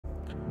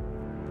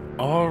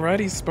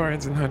Alrighty,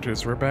 Spartans and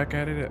Hunters, we're back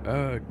at it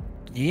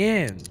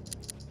again.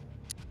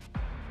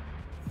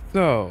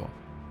 So,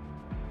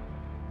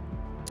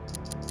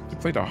 to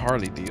play the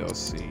Harley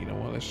DLC, you know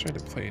what? Let's try to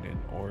play it in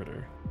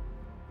order.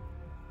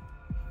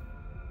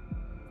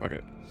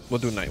 Okay,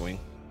 we'll do Nightwing.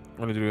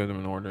 We're gonna do them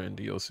in order in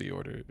DLC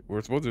order.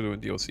 We're supposed to do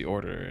in DLC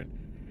order and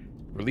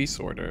release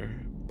order,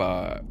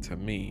 but to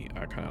me,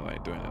 I kind of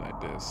like doing it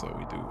like this. So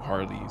we do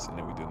Harleys and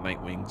then we do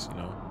Nightwings. You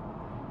know,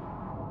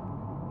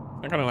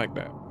 I kind of like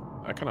that.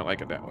 I kind of like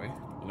it that way.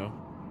 You know,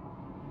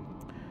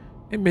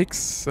 it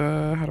makes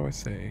how do I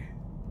say,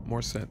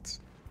 more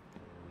sense.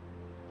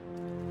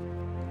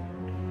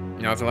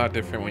 You know, it's a lot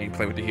different when you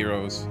play with the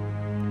heroes.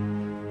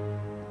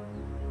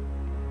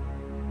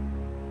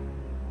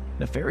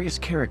 Nefarious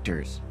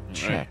characters,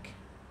 check.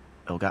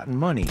 Ill-gotten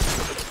money,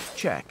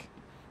 check.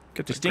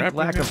 Distinct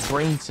lack of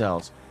brain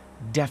cells,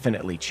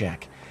 definitely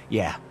check.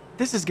 Yeah,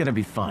 this is gonna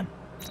be fun.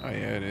 Oh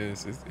yeah, it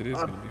is. It is gonna be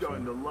fun. I'm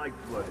starting to like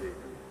Bloodhaven.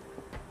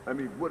 I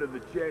mean, what are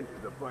the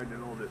chances of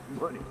finding all this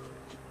money?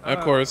 Of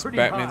course,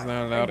 Batman's high.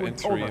 not allowed Everyone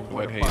entry told in us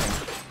where to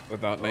Bloodhaven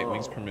without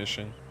Nightwing's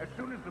permission. As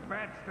soon as the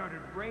bats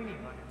started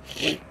raining on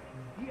him,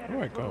 he had Where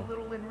do I to put go? a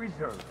little in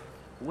reserve,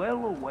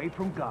 well away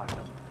from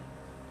Gotham.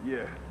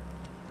 Yeah,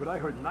 but I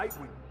heard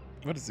Nightwing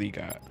What does he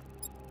got?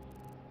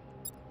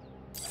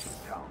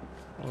 town.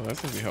 Oh,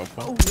 that's gonna be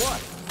helpful. Oh, what?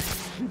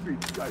 He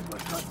beats guys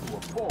like us to a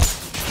pulp.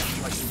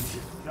 Like he's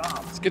his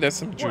job. Let's get that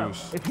some Well,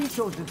 juice. if he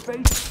shows his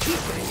face, he's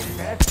gonna get his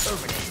ass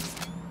terminated.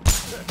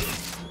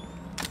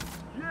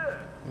 Yeah.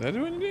 Did that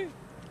do anything?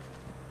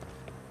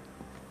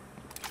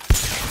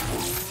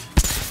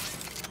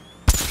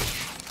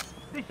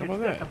 This How should about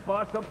set that? the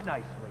boss up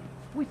nicely.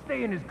 We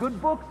stay in his good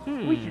books,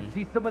 we should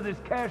see some of this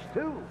cash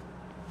too.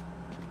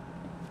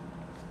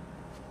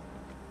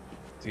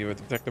 Does he have a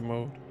detective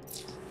mode?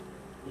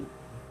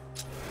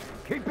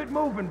 Keep it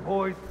moving,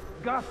 boys.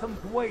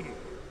 Gotham's waiting.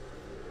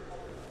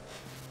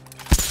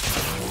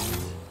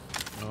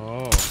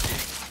 Oh.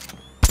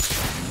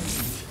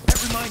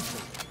 That reminds me.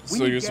 we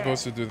So need you're gas.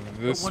 supposed to do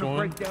this Don't wanna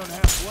one? break down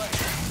halfway.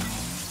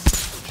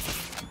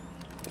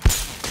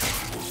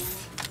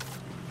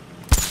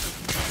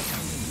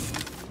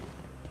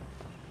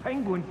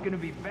 Penguin's gonna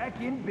be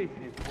back in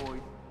business, boys.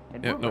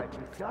 And Yeah, we're no.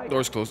 right beside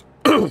Door's closed.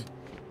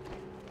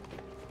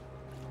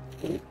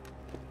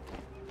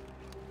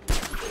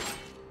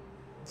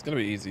 It's gonna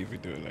be easy if we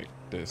do it like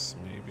this,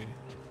 maybe.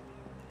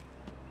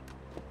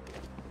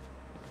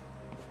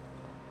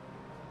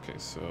 Okay,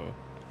 so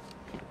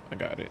I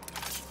got it.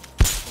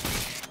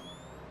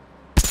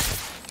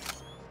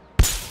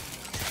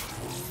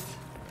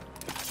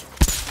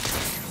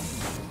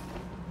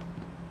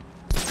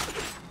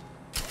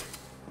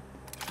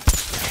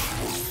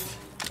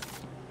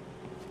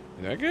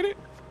 Did I get it?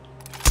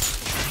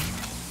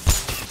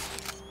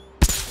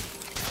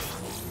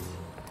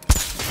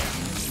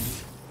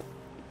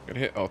 Gotta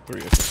hit all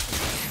three, I think.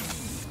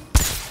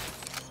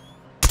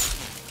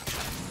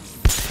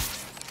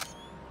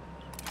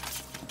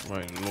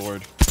 My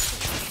lord.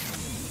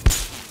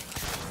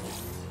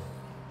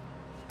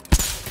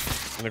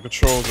 And the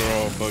controls are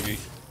all buggy.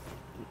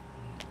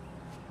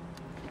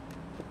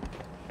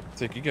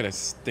 It's like you gotta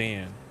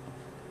stand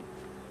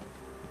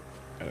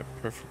at a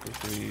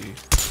perfectly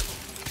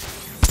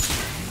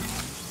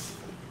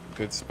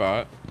good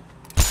spot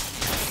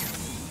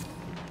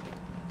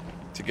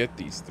to get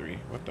these three.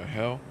 What the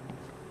hell?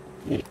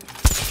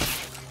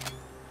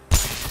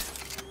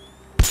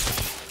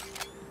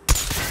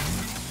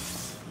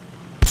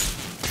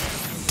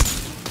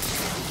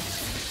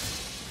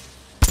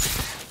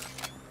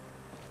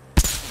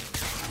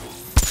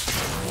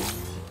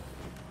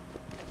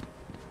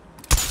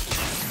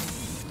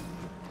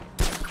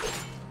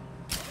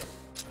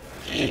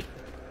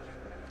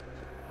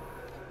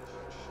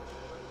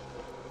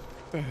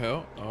 What the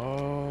hell?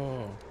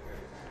 Oh.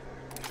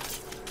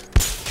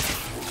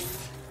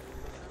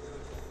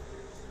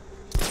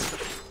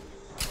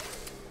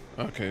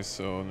 Okay,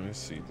 so let me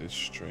see this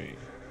straight.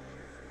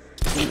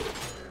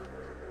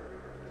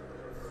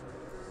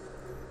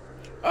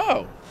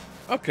 Oh,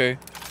 okay.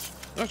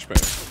 Much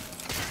better.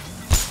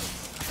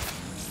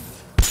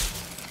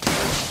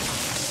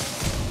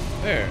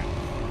 There.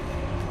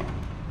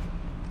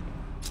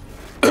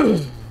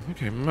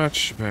 Okay,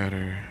 much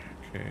better.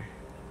 Okay.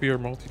 Fear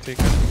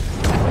multi-taker.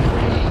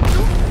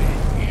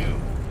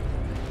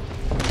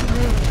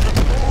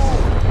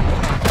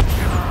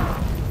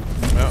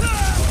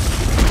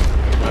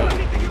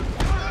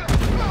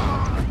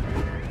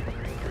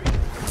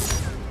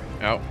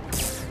 Out.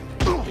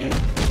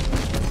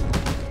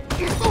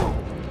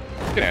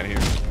 Get out of here.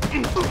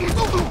 Get out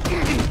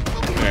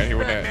of here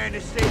with that. Batman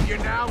to save you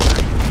now.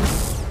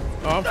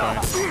 Oh, I'm fine.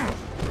 I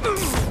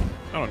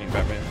don't need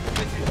Batman.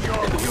 This is your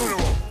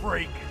funeral,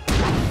 freak.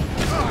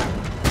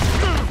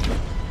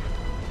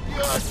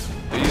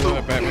 Did you know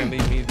that Batman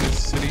lead me to this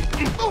city? I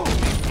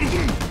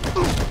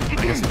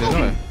guess he did know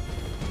that.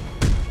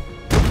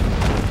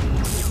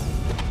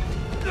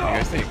 What do you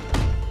guys think?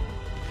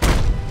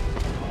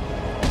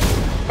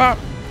 Pop!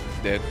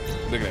 Dead.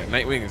 Look at that.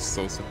 Nightwing is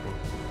so simple.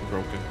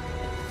 Broken.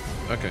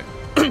 Okay.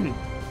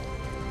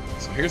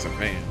 So here's a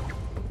van.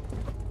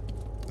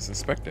 Let's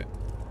inspect it.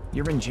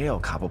 You're in jail,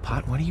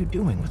 Cobblepot. What are you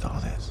doing with all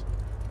this?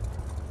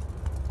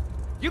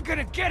 You're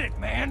gonna get it,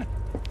 man!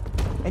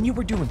 And you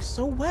were doing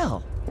so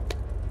well.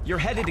 You're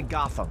headed to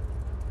Gotham.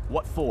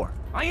 What for?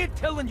 I ain't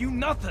telling you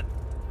nothing!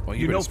 Well,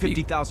 You know better speak.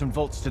 50,000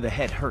 volts to the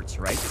head hurts,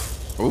 right?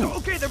 Ooh.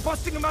 Okay, they're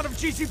busting him out of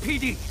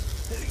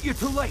GCPD! You're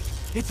too late.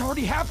 It's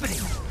already happening.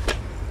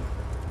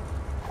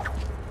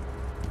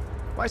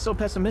 Why so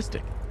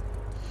pessimistic?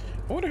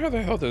 I wonder how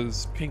the hell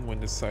does Penguin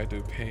decide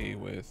to pay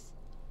with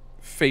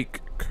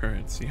fake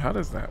currency? How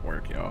does that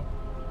work, y'all?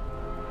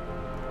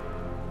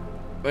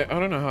 Like, I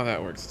don't know how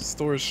that works.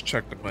 Stores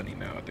check the money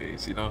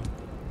nowadays, you know?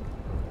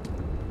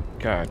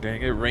 God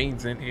dang, it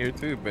rains in here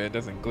too, but it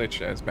doesn't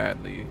glitch as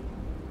badly.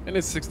 And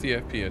it's 60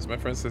 FPS. My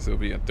friend says it'll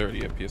be at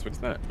 30 FPS, but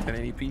it's not.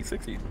 1080p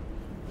 60.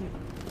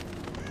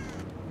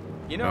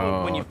 You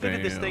know, when you Oh,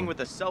 fitted this damn. thing with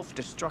a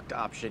self-destruct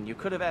option, you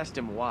could have asked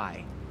him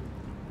why.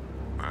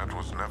 That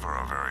was never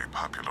a very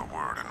popular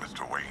word in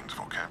Mr. Wayne's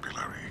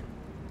vocabulary.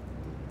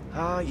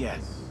 Ah,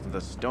 yes. The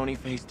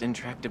stony-faced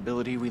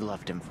intractability we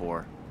loved him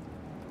for.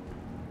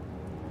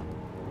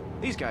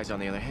 These guys, on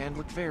the other hand,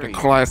 look very The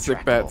classic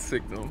tractable. bat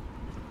signal.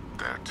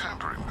 They're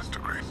tampering,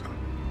 Mr. Grayson.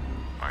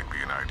 Might be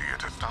an idea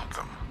to stop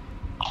them.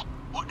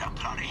 What the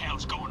bloody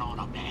hell's going on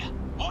up there?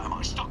 Why am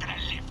I stuck in a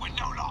lift with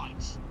no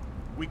lights?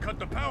 We cut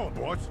the power,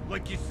 boss,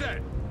 like you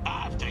said.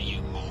 After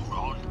you,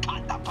 moron,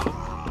 cut the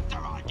power after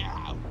I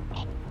go.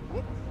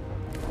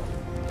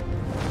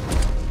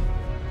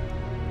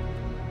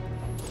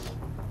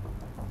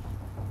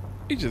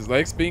 He just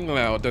likes being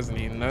loud, doesn't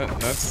he? Not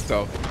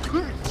stealth.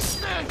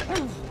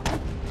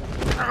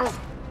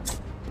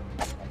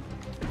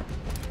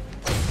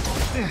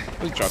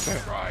 Please drop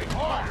that. Try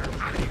harder.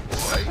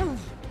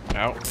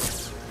 Out.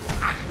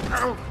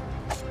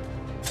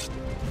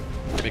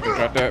 Make him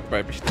drop that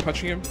by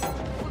punching him.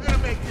 We're gonna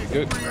make this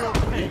Good. real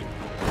big.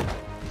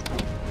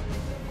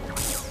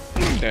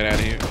 Get that out of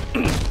here.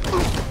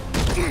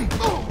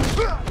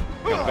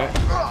 Got that.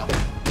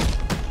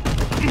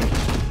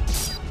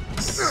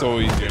 So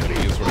easy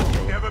to use for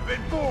control. Never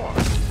been more.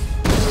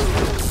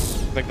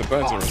 Like the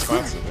buttons are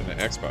responsive in the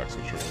Xbox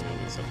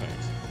controller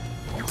sometimes.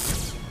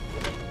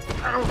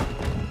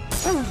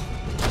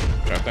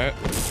 Drop that.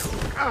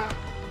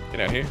 Get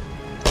out here.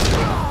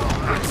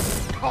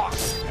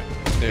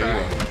 There you go.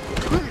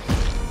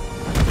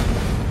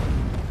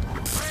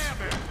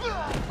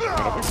 I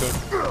don't think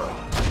so.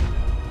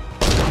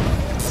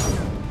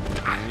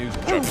 You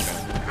drop it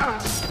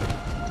down.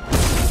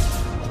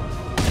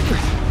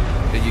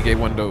 And you gave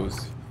one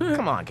dose.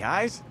 Come on,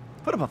 guys.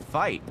 Put up a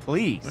fight,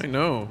 please. I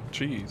know.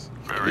 Jeez.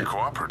 Very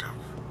cooperative.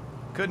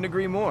 Couldn't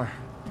agree more.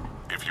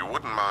 If you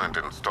wouldn't mind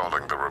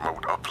installing the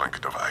remote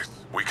uplink device,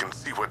 we can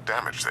see what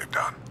damage they've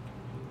done.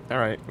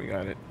 Alright, we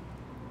got it.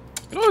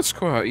 You know, it's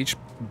cool how each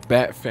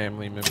Bat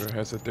family member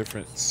has a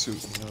different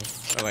suit, you know?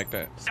 I like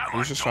that. Someone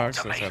Lucius talk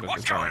Fox to has me. had a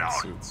What's design going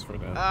on? suits for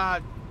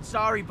them.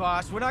 Sorry,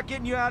 boss. We're not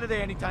getting you out of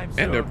there anytime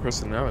soon. And their Why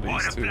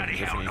personalities the too, bloody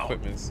hell different not?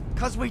 equipments.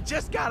 Cause we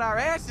just got our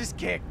asses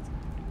kicked.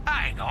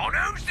 Hang on,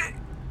 who's it?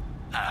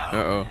 Oh,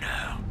 Uh-oh.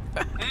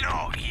 no.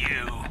 Not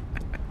you.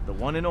 The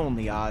one and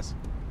only Oz.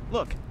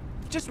 Look,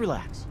 just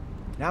relax.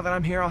 Now that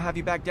I'm here, I'll have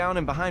you back down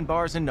and behind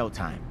bars in no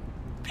time.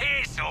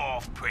 Piss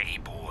off, pretty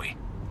boy.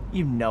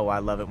 You know I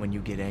love it when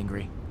you get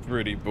angry.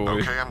 Pretty boy.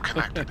 Okay, I'm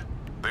connected.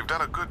 They've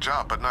done a good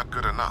job, but not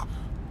good enough.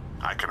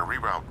 I can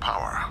reroute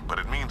power, but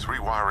it means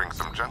rewiring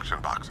some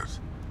junction boxes.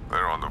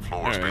 They're on the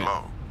floors All right.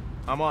 below.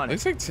 I'm on it.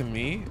 Looks like to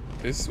me,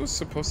 this was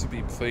supposed to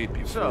be played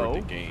before So,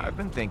 the game. I've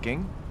been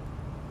thinking.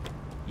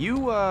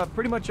 You,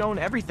 pretty much own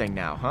everything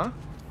now, huh?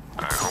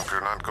 I hope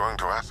you're not going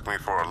to ask me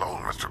for a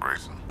loan, Mr.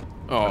 Grayson.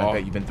 But I Oh,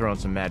 bet you've been throwing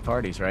some mad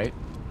parties, right?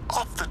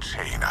 Off the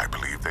chain, I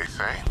believe they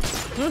say.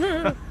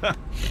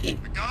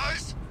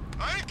 Guys,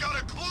 I ain't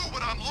got a clue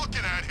what I'm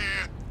looking at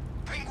here.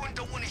 Penguin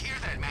don't want to hear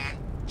that, man.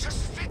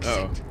 Just fix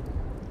it.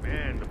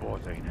 Man, the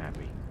boss ain't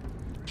happy.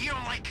 He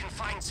don't like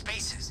confined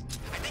spaces.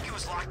 I think he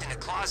was locked in a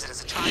closet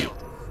as a child.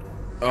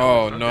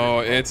 Oh no,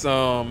 it's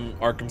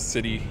Arkham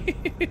City.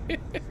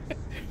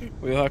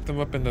 We locked him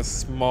up in the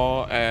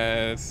small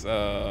ass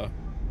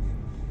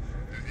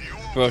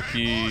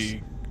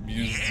Bucky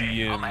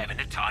museum. I'm having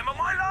the time of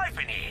my life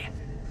in here.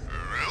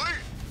 Really?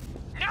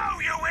 No,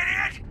 you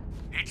idiot!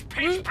 It's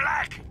pitch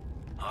black.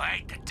 I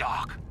hate the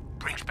dark.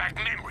 Brings back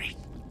memories.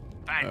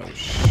 Oh And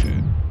shit.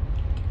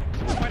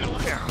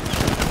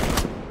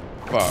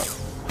 Fuck.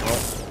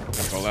 Oh,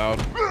 not go loud.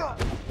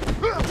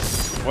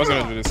 Wasn't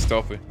gonna do this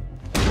stealthy.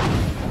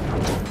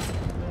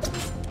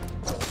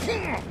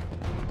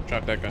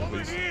 Drop that gun,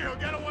 please.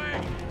 Get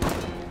away!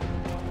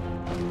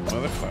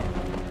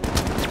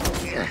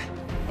 Motherfucker.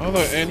 Oh,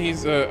 look, and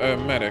he's a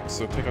medic,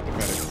 so take out the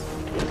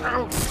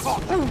medic.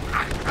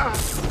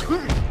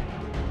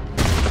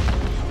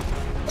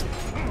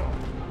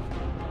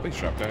 Please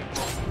drop that.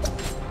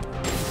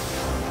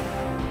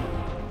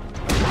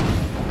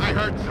 I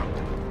heard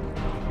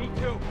something. Me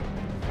too.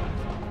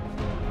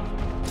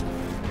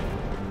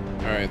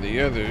 Alright,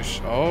 the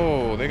others.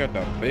 Oh, they got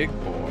the big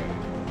boy.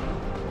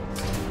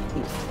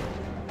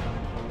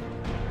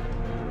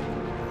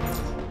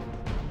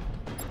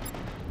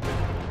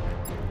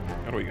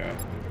 we got?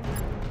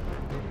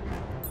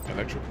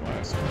 Electric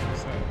blast. What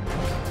is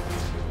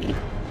that?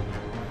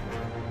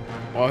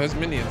 All his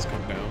minions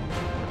come down.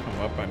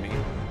 Come up, I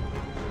mean.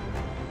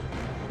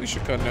 We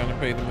should cut down and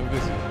pay them a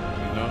visit,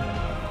 you know?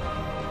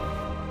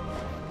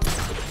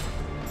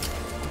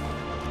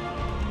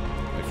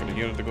 Wait for the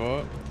unit to go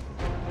up.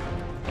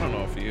 I don't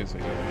know if he is a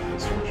unit in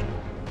this version.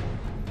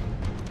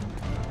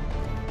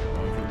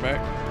 Going from the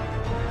back.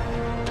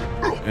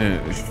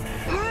 And make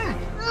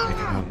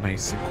it all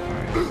nice and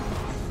quiet.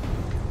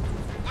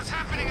 What's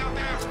happening out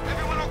there?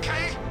 Everyone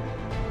okay?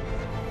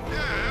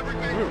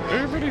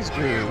 Yeah, Everybody's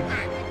good.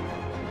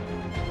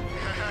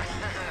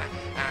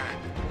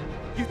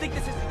 You think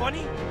this is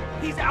funny?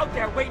 He's out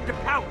there waiting to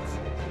pounce.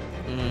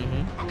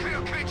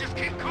 Okay, just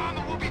keep calm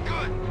and we'll be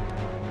good.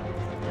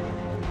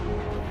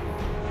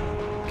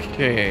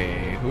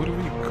 Okay, who do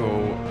we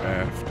go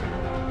after?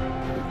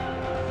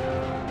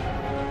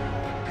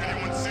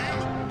 Anyone see him?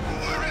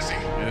 Where is he?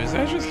 Is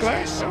that just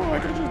glass? Oh, I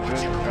could just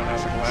gone out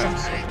the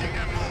glass. Anything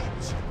that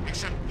moves.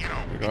 Except, you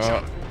know, We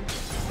got.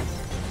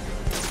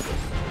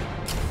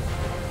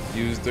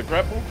 Use the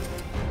grapple.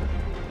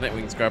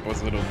 Nightwing's grapple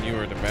is a little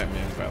newer than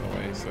Batman's, by the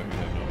way, so you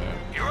didn't know that.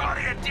 You're out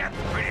of your depth,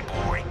 pretty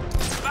boy.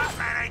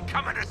 Batman ain't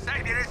coming to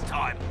save you this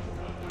time.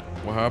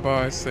 Well, how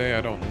about I say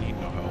I don't need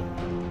no help?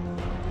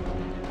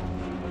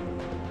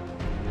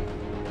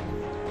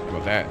 How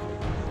about that?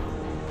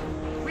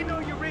 We know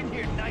you're in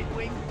here,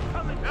 Nightwing.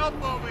 Come and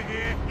Help over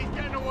here. He's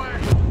getting away.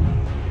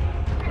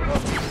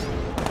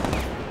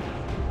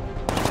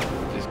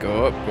 Just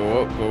go up,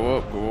 go up, go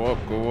up, go up,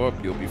 go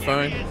up. You'll be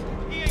fine. He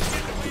ain't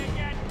getting away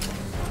again.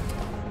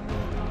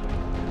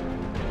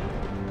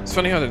 It's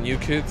funny how the new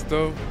kids,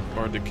 though,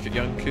 or the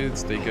young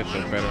kids, they get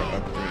the better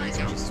upgrades,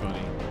 which is funny.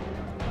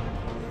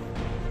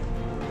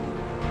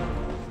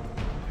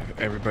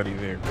 Everybody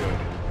there good.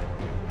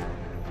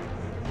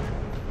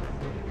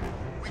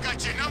 We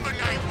got your number,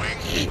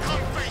 Nightwing.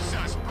 Come face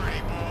us,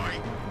 pretty boy.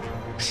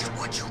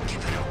 Would you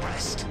give it a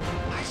rest?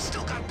 I've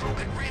still got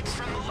broken ribs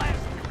from the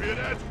left. You hear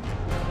that?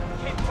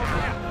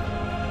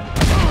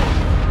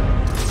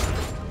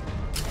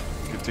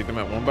 You can take them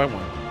out one by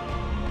one.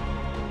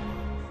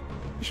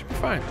 You should be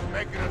fine.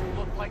 Making us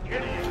look like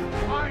idiots.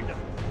 Find him.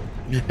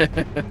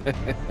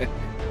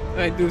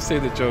 I do say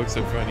the jokes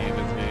are funny in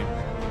this game.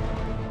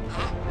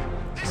 Huh?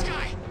 This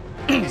guy?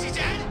 Is he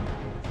dead?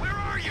 Where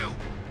are you?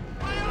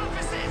 My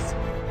offices!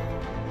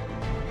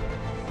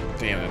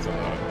 Damn, that's a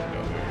lot of them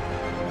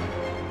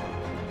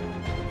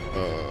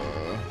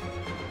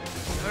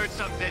Heard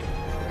something.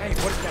 Hey,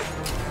 what is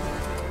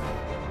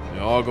that? They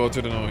all go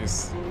to the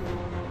noise.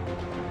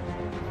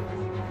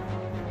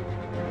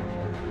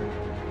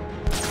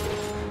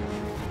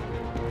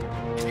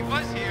 He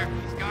was here.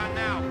 He's gone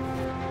now.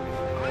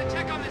 I'm gonna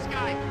check on this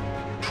guy.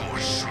 Poor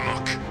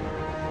schmuck.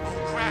 Oh,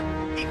 crap.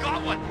 He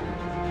got one.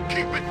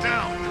 Keep it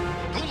down.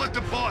 Don't let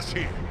the boss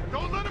hear.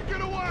 Don't let him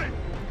get away.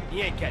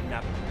 He ain't getting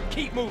up.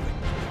 Keep moving.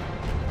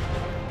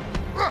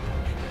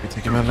 You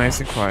take him out nice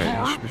and quiet.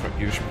 You should be fine.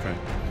 You should be fine.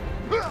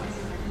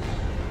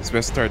 It's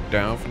best to start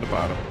down from the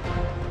bottom.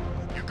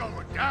 You're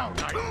going down,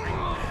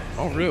 Nightwing.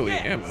 Oh, really?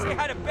 Yeah, Am say I?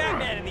 hi to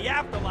Batman in the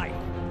afterlife.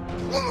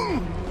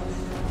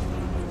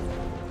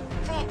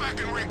 Fall back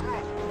and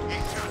regroup.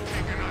 He's not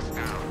taking us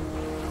down.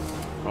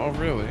 Oh,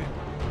 really?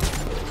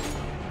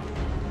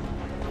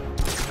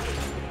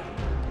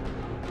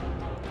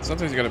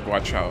 Sometimes you gotta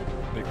watch out.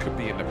 They could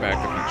be in the back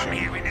All of each I'm other.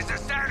 hearing is the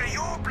sound of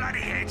your bloody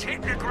heads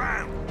hitting the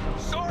ground.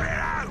 Sort it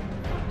out.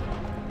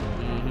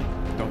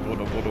 Don't go,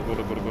 don't go, don't go,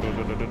 don't go, don't go, don't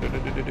go, don't go,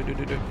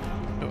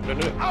 don't go,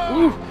 don't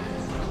go.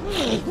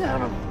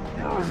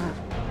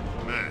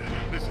 Man,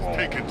 this is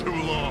taking too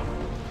long.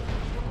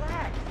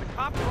 Relax. The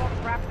cops are all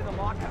trapped in the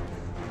lockup.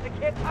 They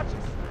can't touch us.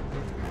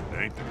 It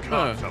ain't the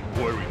cops Huh.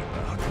 I'm worried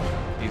about.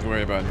 He's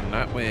worried about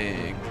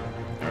Nightwing.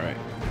 Alright.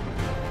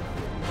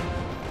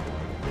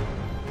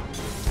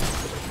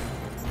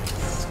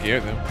 Scare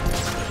them.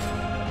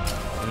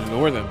 And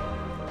lure them.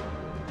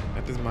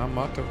 That is my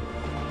motto.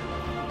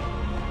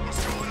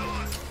 What's going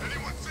on?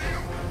 Anyone see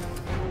him?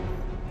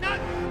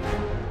 Nothing.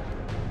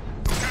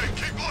 Okay,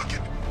 keep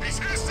looking. He's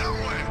here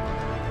somewhere.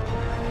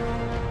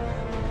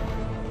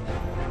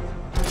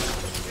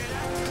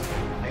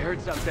 I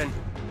heard something.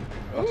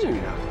 I'll check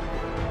it out.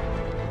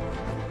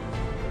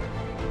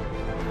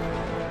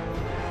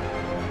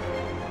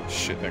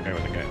 Shit, that guy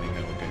with the guy ain't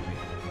gonna look at me.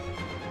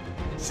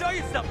 Show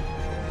you something.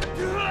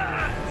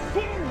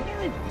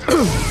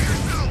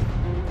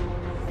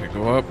 Okay,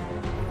 go up.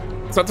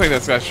 Sometimes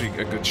that's actually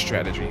a good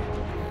strategy.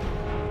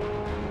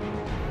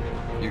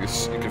 You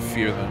can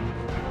fear them.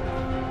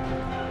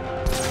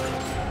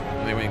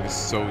 Nightwing is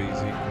so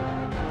easy.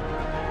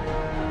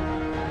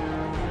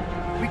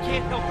 We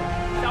can't help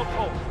him. South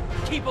Pole.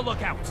 Keep a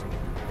lookout.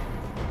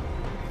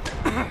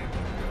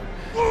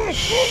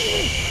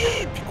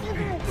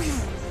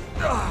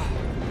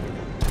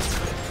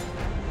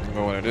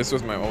 This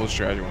was my old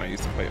strategy when I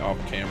used to play off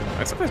camera.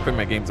 I sometimes play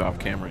my games off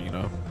camera, you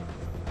know.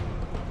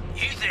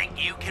 You think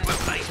you can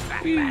replace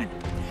Batman?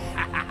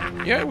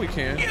 Yeah, we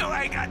can. You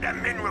ain't got the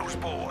minerals,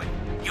 boy.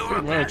 You're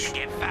Pretty about much. to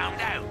get found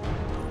out.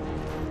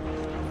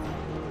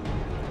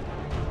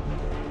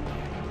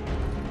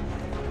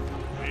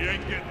 You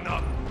ain't getting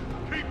up.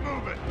 Keep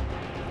moving.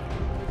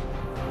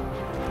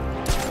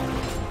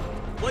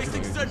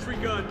 Placing sentry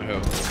gun.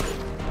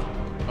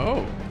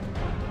 Oh.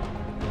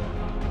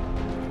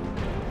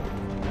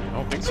 I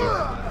don't think so.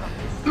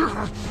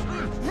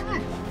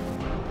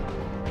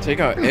 Take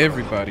out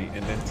everybody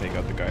and then take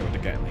out the guy with the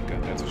Gatling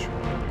gun. That's what you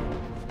want to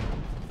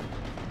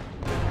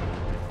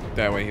do.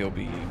 That way he'll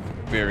be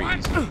very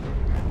easy.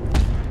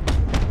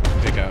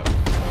 Take out.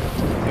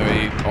 That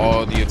way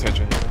all the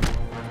attention.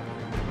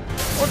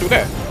 Or do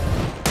that.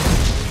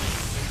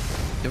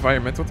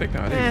 Environmental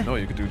takedown. I didn't even know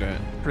you could do that.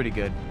 Pretty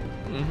good.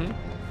 Mm-hmm.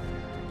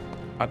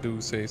 I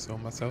do say so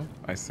myself.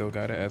 I still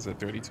got it as a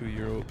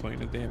 32-year-old playing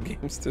the damn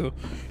game still.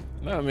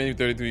 Not many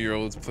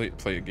 32-year-olds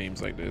play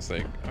games like this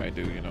like I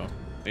do, you know.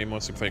 They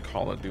mostly play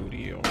Call of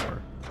Duty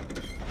or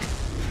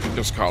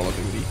just Call of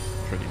Duty,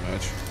 pretty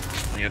much.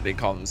 Yeah, they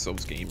call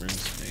themselves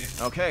gamers.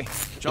 Yeah. Okay,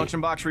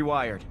 junction box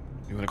rewired.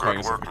 You wanna call Good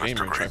yourself work, a gamer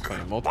Mr. and try Grayson.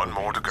 playing multiple One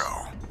more to games.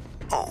 go.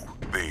 Oh,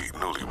 the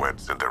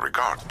newlyweds send their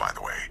regards, by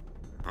the way.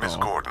 Miss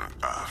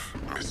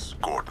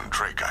Gordon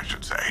Drake, I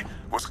should say,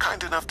 was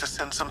kind enough to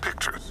send some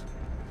pictures.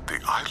 The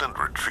island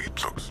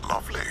retreat looks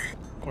lovely.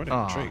 Gordon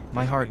Aw, Drake.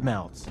 my heart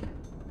melts.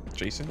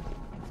 Jason?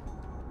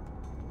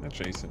 Not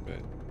Jason, but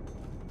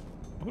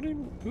who did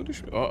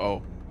you?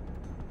 Uh-oh.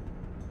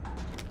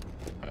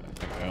 I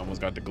think I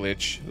almost got the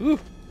glitch. Ooh.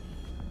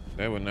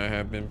 That would not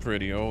have been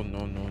pretty. Oh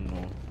no.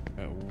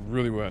 That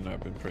really would not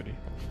have been pretty.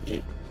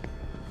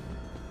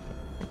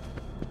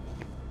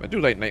 I do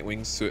like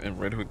Nightwing's suit and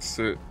Red Hood's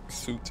suit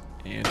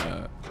and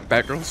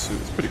Batgirl's suit.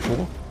 It's pretty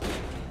cool.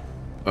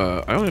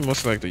 I only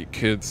mostly like the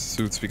kids'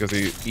 suits because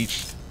they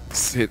each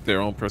hit their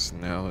own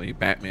personality.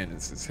 Batman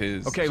is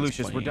his. Okay,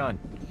 Lucius, we're done.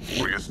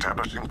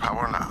 Re-establishing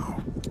power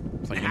now.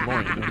 Playing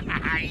more, you know.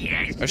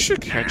 Yes. I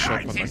should catch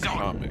up on the Lights is on.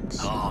 comics.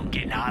 Oh, I'm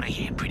getting out of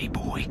here, pretty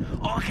boy.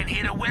 I can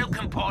hear the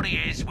welcome party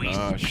as we...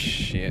 Oh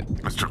shit.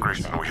 Mr.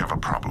 Grayson, we have a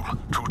problem.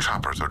 2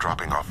 choppers are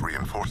dropping off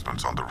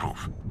reinforcements on the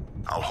roof.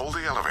 I'll hold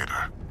the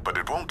elevator, but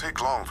it won't take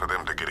long for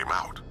them to get him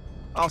out.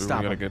 I'll True, stop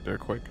we gotta him. get there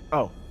quick.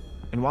 Oh,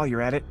 and while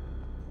you're at it,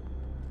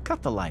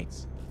 cut the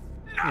lights.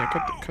 Yeah,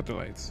 cut the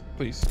lights,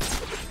 please.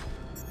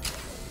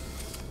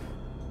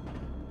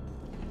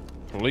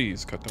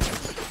 Please cut the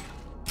lights.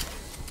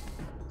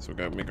 So we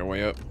gotta make our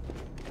way up.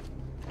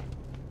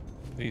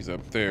 He's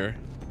up there.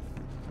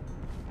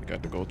 We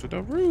got to go to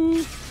the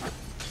roof.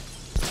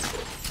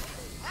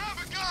 I have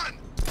a gun!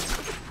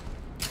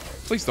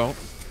 Please don't.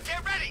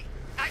 Get ready!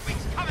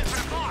 Nightwing's coming for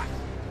the boss!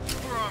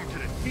 We're armed to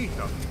the teeth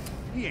of him.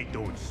 He ain't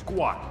doing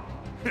squat.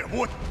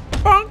 What?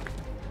 Bonk!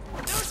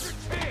 Now's your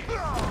chance!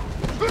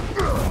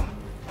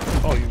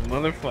 Oh, you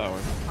mother flower.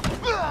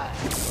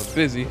 I'm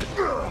busy.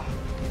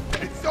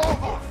 It's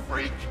over,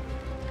 freak.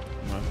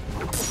 Come on.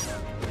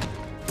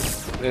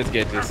 Let's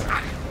get this.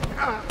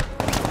 Oh,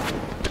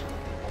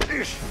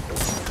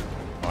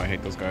 I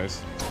hate those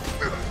guys.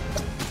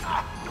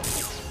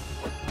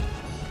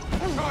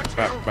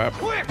 Bap, bap.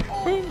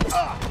 Boom.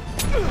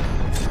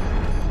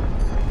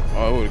 Oh,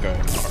 I would've got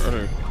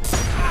harder.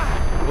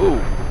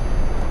 Ooh.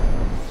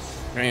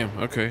 Damn,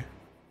 okay.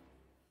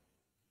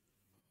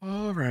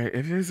 Alright,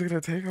 if it's gonna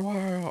take a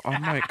while, I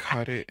might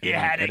cut it and You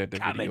like, had edit it the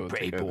coming, video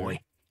pretty together. boy.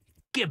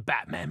 Give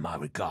Batman my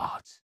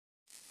regards.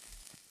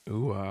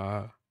 Ooh,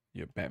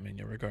 your Batman,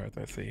 your regards,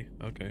 I see.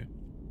 Okay.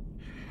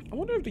 I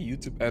wonder if the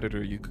YouTube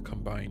editor, you could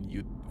combine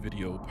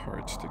video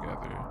parts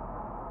together.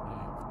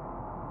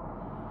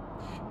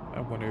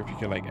 I wonder if you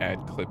could like add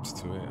clips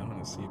to it. I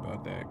want to see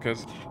about that.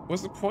 Because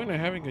what's the point of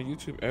having a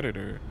YouTube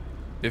editor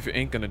if it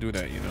ain't gonna do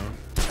that, you know?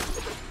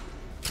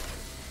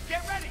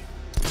 Get ready!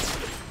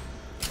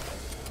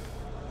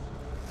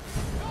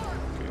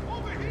 Okay.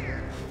 Over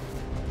here.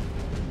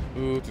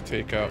 Ooh, to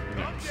take out Come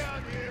next.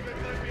 down here and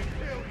let me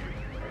kill you.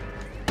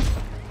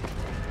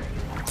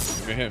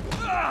 Look at him.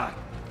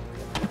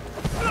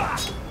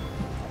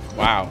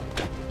 Wow.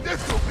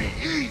 This'll be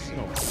easy. You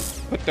know,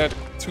 put that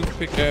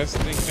toothpick ass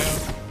thing down.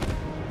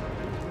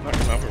 Knock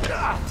him out.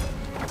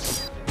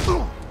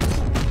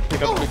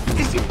 Pick up the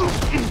big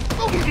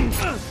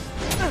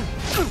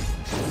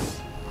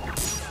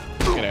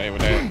Get out of here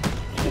with that.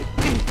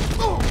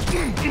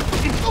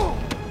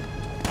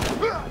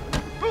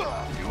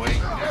 You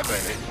ain't never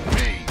hit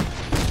me.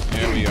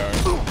 There we are.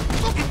 Nope.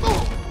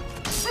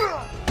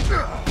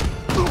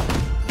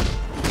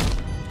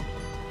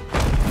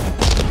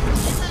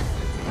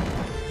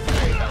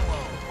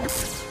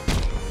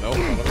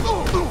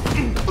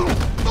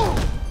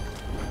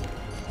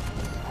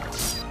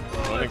 I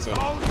don't think so.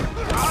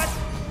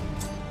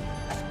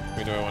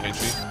 We do it 1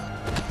 HP.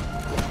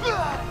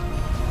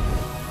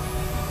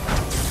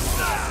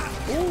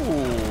 Ooh.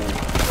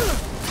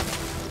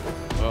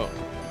 Oh.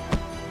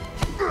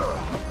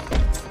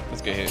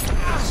 Let's get hit.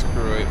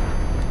 Screw it.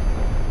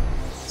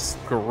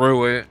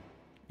 Screw it.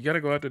 You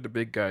gotta go after the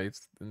big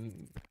guys.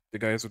 The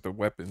guys with the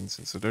weapons,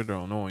 so they're the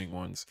annoying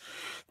ones.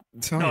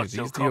 I'm telling Not you,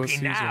 so these cocky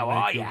DLCs now, will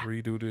are make you ya?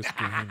 redo this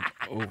game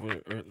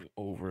over and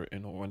over.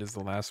 And what is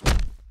the last one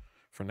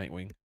for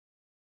Nightwing?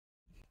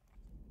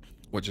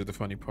 Which is the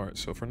funny part.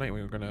 So for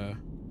Nightwing, we're gonna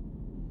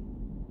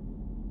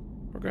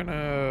we're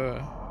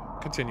gonna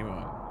continue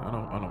on. I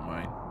don't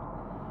mind.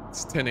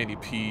 It's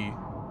 1080p.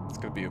 It's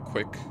gonna be a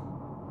quick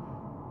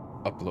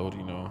upload,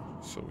 you know,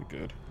 so we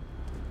good.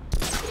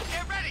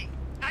 Get ready!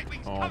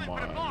 Nightwing's Oh coming for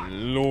the my block.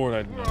 lord,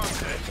 I know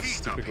that. The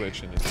stupid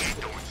glitch in this He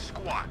thing. doing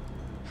squat.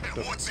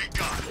 And what's he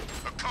got? A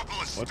couple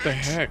of What the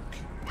sticks? heck?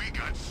 We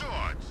got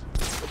swords.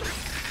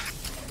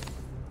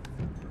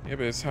 Yeah,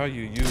 but it's how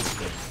you use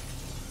them.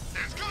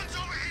 There's guns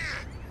over here.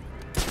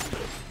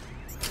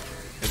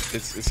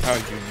 It's how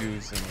you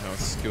use them, how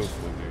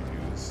skillful you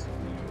use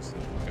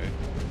them, okay?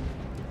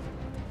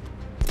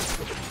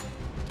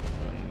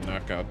 I'll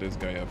knock out this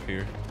guy up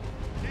here.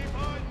 Keep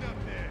hiding up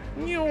there.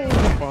 Yo,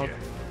 fuck.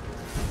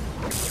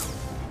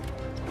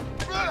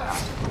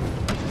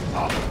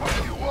 I'll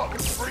fuck you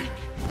up, freak!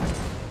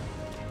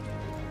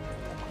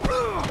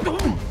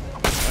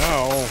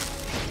 Ow.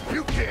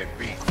 You can't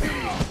beat me!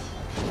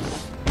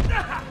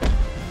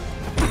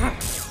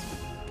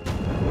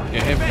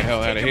 Get him the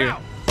hell out of here.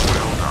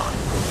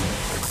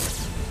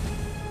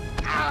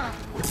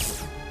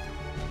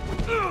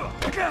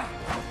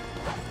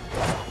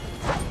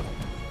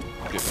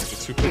 Get Mr.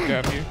 Super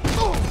out here.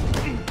 We'll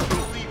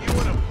leave you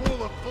in a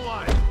pool of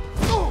blood.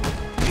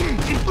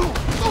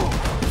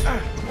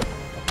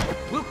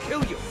 We'll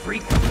kill you,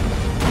 freak.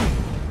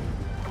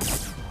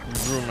 You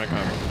ruined my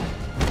comment.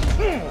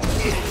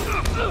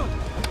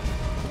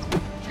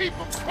 Keep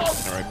him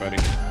close! Alright, buddy.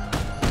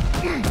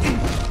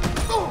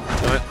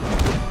 What?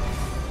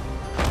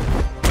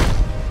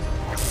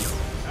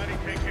 How do you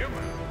take him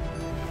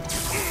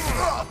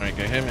out? Alright,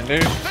 get him in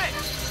there. Hey,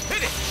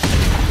 hit it!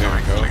 There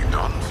we go. Nicely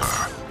done,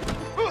 sir.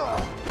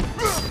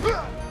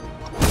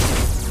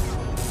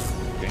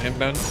 Get him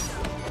done.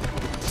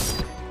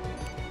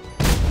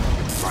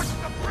 Crush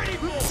the pretty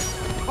boy!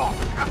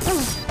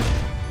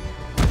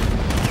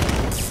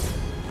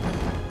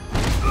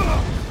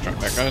 Drop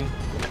that gun.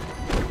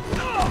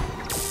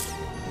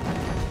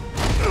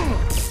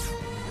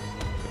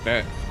 Put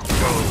that.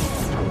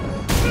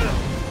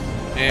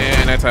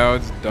 And that's how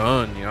it's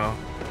done, y'all.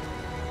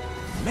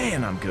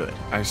 Man, I'm good.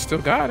 I still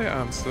got it.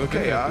 I'm still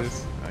good Okay, at Oz.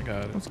 this. I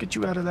got it. Let's get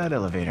you out of that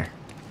elevator.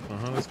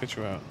 Let's get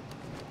you out.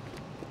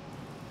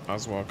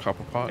 Oswald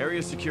Cobblepot.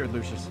 Area secured,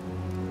 Lucius.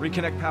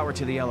 Reconnect power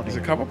to the He's a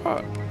elevator.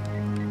 Cobblepot.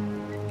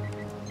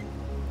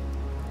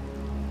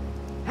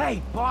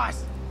 Hey,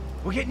 boss.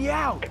 We're getting you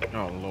out.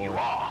 Oh lord.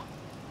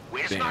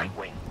 Where's Damn.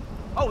 Nightwing?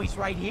 Oh, he's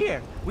right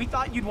here. We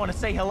thought you'd want to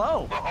say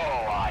hello. Oh,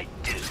 I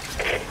do.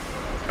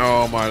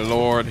 Oh my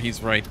lord,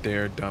 he's right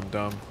there, dum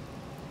dum.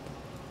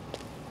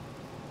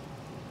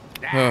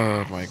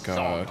 Oh my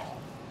god.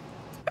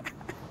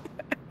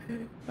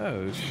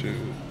 Oh shoot.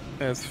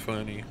 That's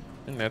funny.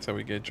 And that's how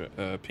we get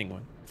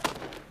Penguin.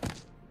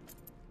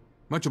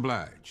 Much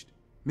obliged.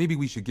 Maybe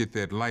we should get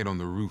that light on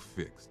the roof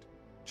fixed.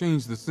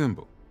 Change the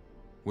symbol.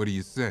 What do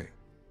you say?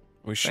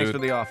 We Thanks for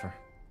should. the offer.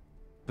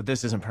 But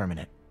this isn't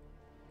permanent.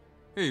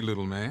 Hey,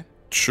 little man.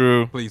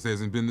 True. Place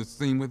hasn't been the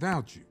same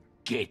without you.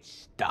 Get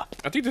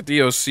stuffed. I think the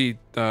DLC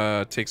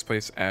takes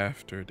place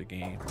after the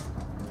game.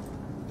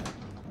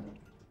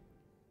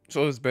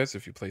 So it's best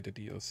if you play the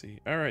DLC.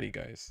 Alrighty,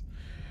 guys.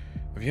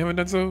 If you haven't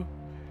done so,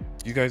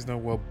 you guys know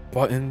what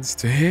buttons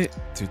to hit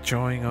to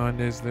join on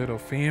this little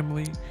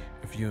family.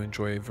 If you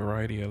enjoy a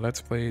variety of Let's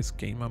Plays,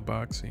 game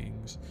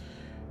unboxings.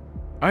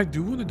 I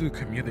do want to do a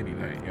community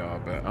night, y'all,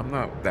 but I'm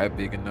not that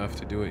big enough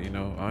to do it, you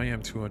know. I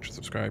am 200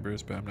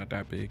 subscribers, but I'm not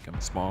that big. I'm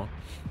small.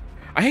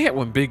 I hate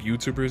when big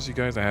YouTubers, you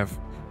guys, I have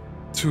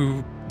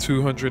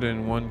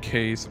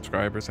 201k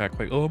subscribers act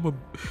like, oh, I'm a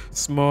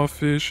small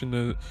fish in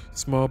a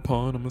small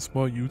pond, I'm a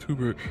small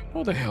YouTuber.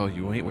 No, the hell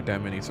you ain't with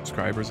that many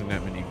subscribers and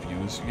that many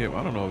views. Yeah,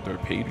 I don't know if they're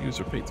paid views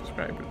or paid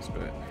subscribers,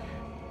 but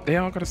they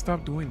all gotta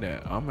stop doing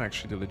that. I'm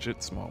actually the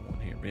legit small one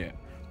here. But yeah,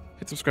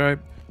 hit subscribe,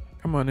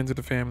 come on into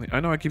the family. I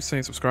know I keep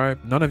saying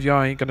subscribe, none of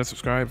y'all ain't gonna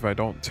subscribe if I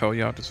don't tell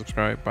y'all to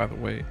subscribe, by the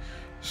way.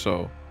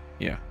 So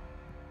yeah,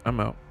 I'm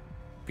out.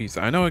 Peace.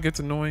 I know it gets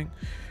annoying,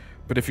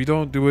 but if you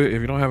don't do it,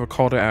 if you don't have a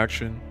call to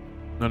action,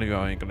 none of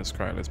y'all ain't gonna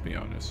subscribe, let's be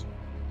honest.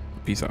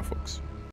 Peace out, folks.